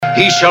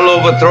He shall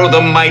overthrow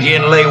the mighty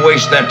and lay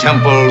waste their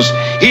temples.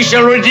 He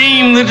shall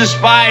redeem the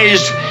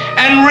despised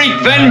and wreak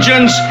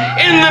vengeance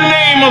in the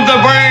name of the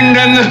burned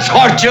and the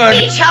tortured.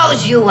 He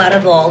chose you out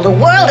of all the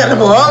world, out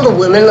of all the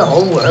women in the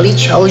whole world. He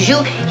chose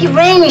you. He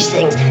arranged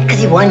things because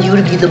he wanted you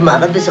to be the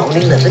mother of his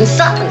only living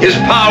son. His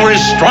power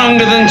is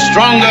stronger than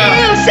stronger.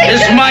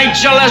 His might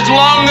shall last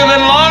longer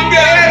than longer.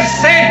 Yes,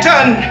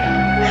 Satan!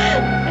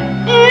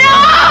 No!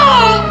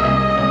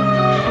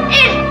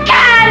 It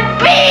can't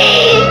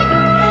be!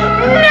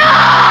 No!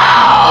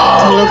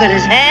 Oh, look at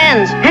his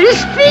hands and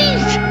his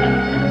feet.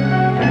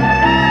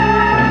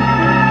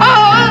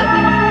 Oh,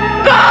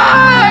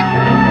 God!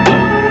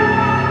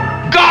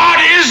 God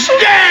is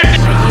dead!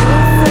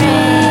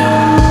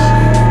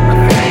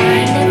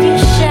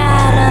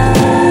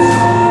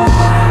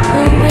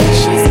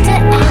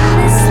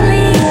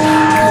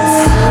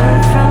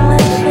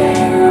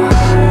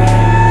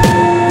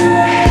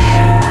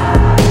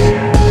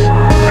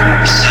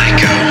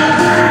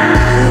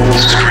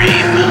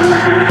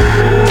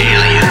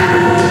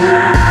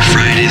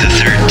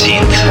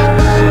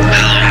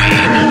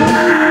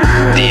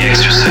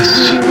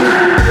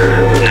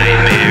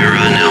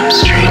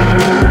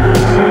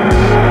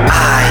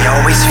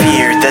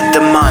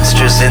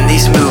 In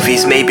these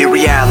movies may be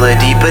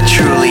reality, but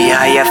truly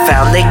I have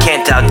found they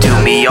can't outdo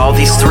me. All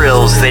these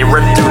thrills, they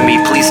run through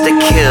me, pleased to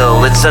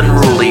kill, it's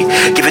unruly,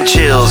 giving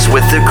chills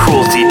with their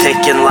cruelty,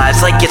 taking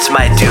lives like it's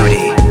my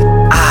duty.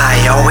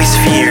 I always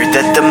feared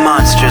that the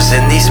monsters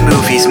in these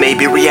movies may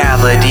be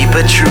reality,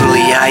 but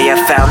truly I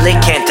have found they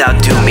can't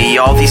outdo me.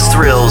 All these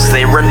thrills,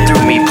 they run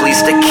through me,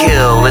 pleased to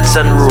kill, it's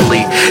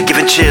unruly,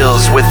 giving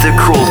chills with their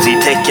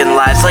cruelty, taking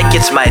lives like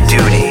it's my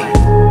duty.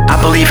 I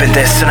believe in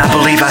this and I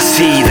believe I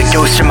see the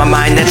ghost in my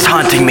mind that's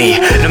haunting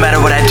me. No matter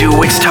what I do,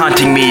 it's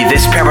taunting me.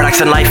 This paradox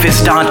in life is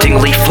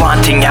dauntingly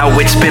flaunting how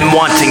it's been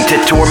wanting to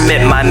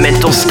torment my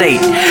mental state.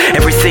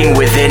 Everything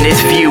within its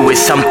view is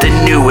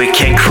something new it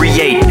can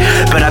create.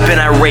 But I've been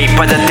irate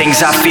by the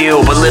things I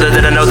feel. But little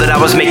did I know that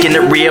I was making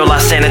it real. I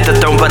stand at the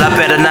throne but I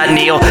better not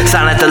kneel.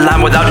 Silent the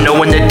line without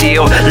knowing the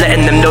deal.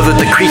 Letting them know that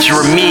the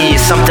creature of me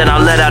is something I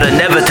let out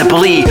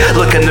inevitably.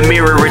 Look in the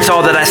mirror, it's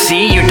all that I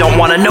see. You don't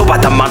want to know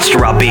about the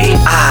monster I'll be.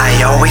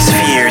 I always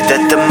feared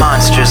that the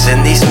monsters in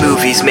these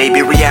movies may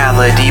be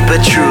reality, but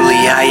truly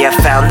I have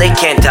found they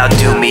can't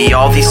outdo me.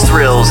 All these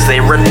thrills, they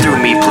run through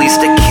me,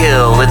 pleased to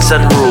kill, it's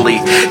unruly,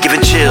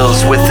 giving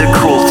chills with their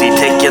cruelty,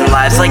 taking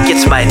lives like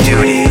it's my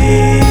duty.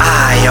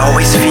 I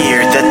always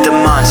feared that the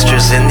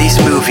monsters in these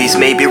movies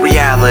may be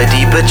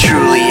reality, but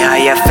truly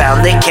I have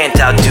found they can't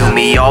outdo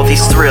me. All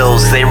these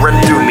thrills, they run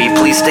through me,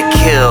 pleased to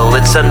kill,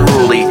 it's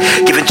unruly,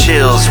 giving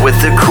chills with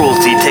their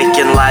cruelty,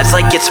 taking lives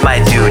like it's my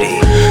duty.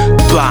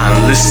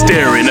 Blindly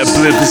staring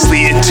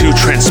obliviously into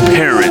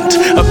transparent,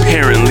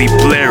 apparently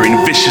blaring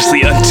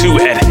viciously unto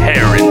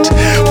adherent.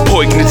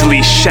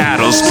 Poignantly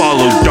shadows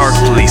follow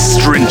darkly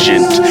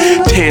stringent.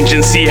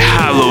 Tangency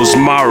hollows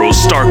morrow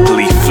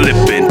starkly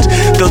flippant.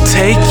 They'll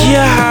take you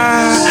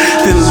high,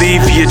 then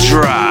leave you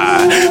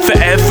dry,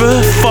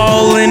 forever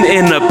falling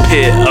in a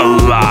pit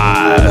of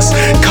lies,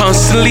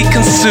 constantly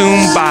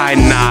consumed by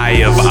an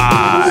eye of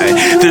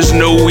eye. There's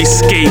no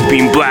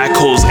escaping black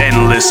hole's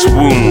endless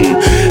womb.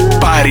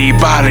 Bari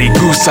bari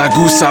gusa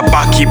gusa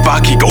baki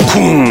baki go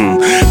kun.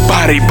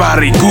 Bari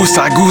bari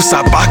gusa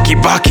gusa baki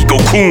baki go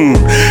kun.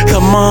 The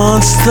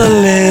monster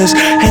lives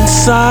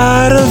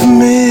inside of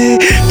me.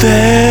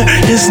 There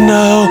is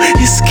no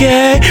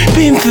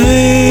escaping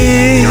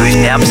thee.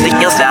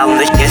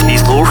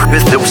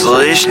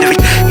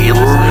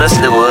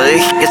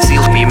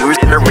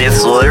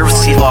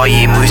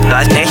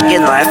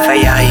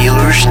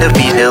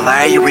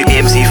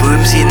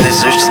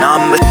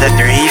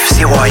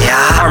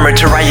 Armored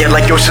to riot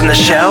like ghosts in the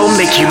shell.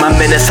 Make you my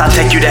menace, I'll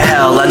take you to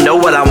hell. I know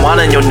what I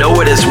want and you'll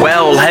know it as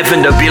well.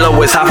 Heaven to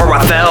below is how far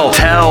I fell.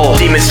 Tell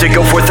demons to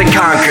go forth and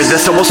conquer.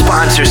 This I will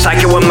sponsor.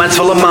 Psycho and minds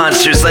full of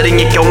monsters, letting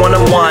it go on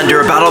a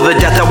wander about all the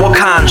death I will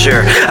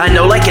conjure. I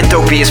know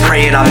lycanthropy is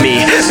preying on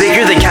me,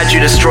 bigger than kaiju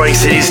destroying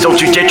cities.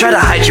 Don't you dare try to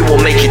hide, you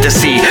will make it to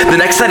see. The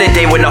next night and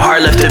day when no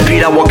heart left to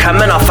beat, I will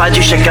come and I'll find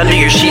you shook under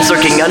your sheets.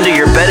 Lurking under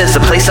your bed is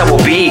the place I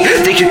will be.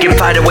 Think you can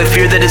fight it with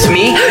fear that is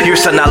me? Your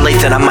son not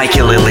late, then I might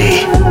kill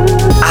Lily.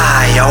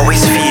 I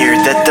always feared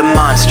that the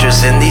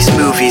monsters in these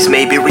movies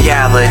may be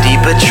reality,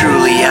 but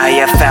truly I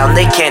have found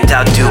they can't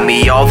outdo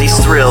me. All these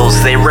thrills,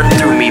 they run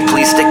through me,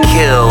 pleased to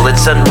kill,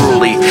 it's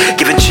unruly,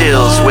 giving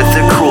chills with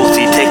their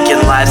cruelty,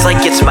 taking lives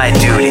like it's my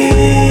duty.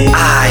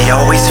 I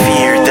always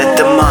feared that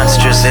the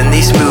monsters in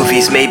these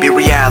movies may be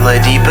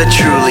reality, but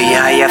truly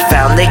I have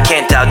found they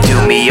can't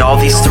outdo me. All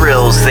these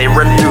thrills, they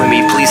run through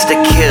me, pleased to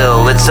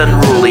kill, it's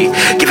unruly,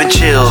 giving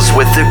chills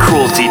with their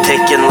cruelty,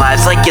 taking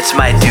lives like it's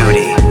my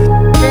duty.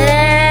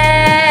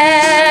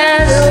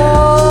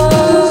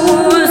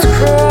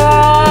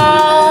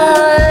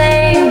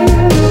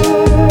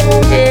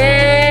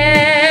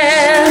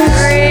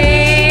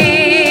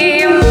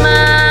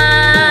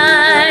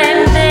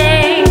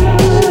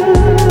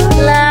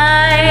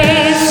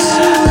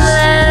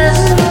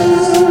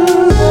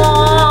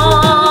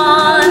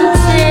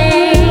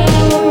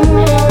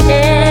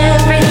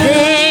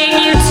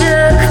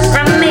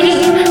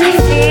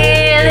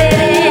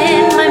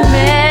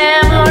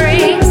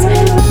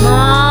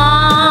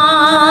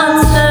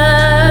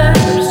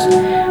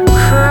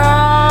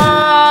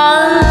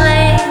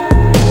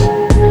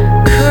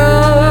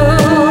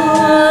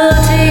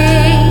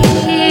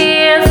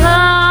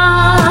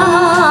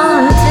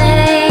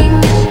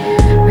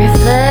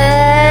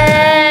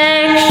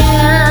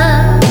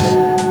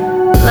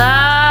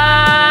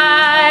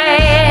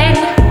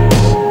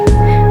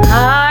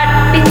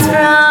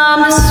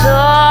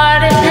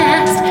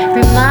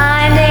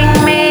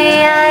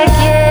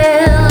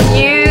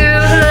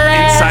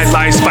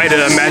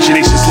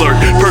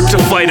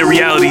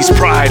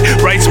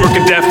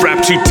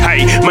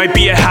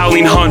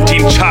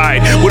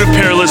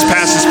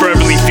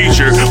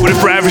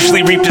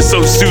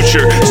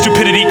 suture.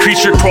 Stupidity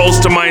creature crawls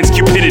to mind's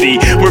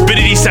cupidity.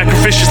 Morbidity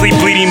sacrificially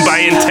bleeding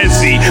by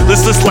intensity.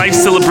 Listless life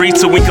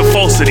celebrates a wink of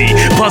falsity.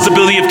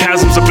 Plausibility of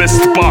chasms abyss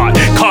spot.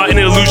 Caught in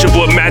an illusion of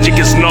what magic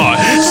is not.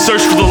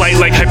 Search for the light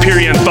like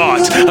Hyperion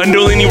thoughts.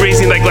 Unknowingly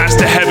raising thy glass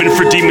to heaven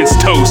for demons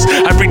toast.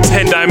 I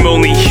pretend I'm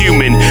only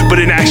human, but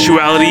in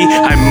actuality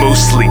I'm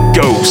mostly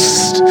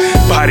ghost.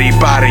 Bari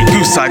bari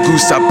gusa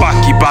gusa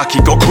baki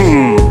baki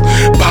gokun.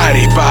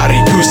 Bari bari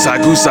gusa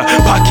gusa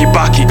baki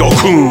baki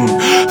gokun.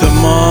 The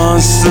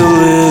monster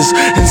lives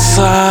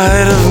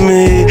inside of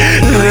me.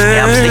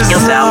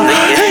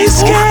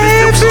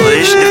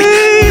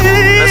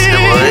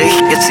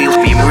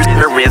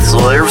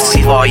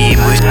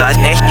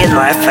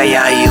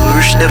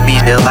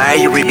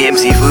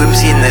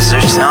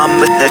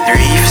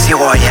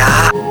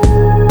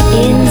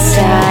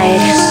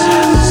 Inside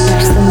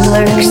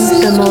lurks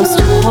the most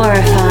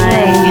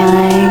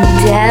horrifying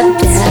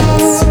depths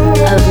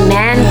of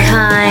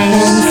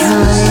mankind's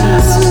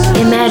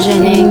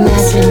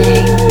imaginings.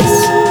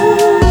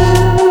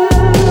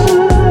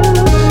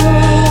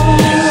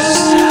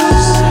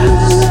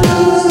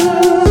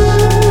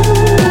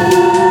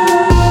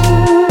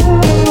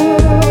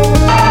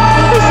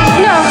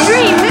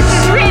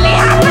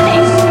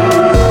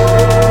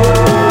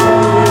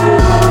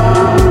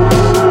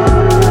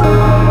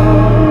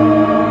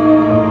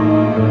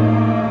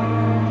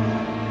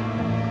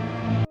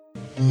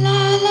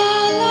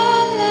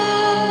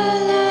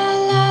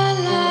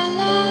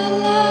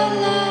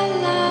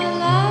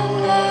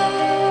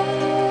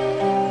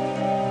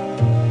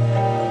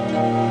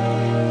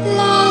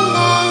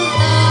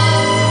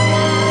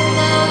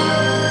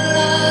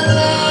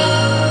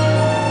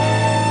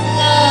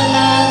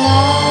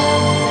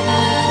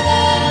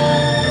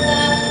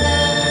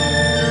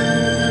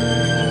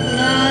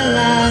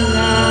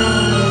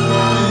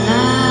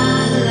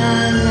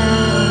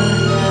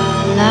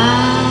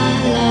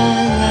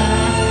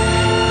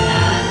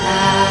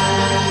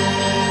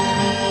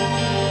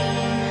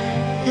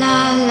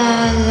 La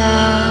la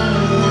la.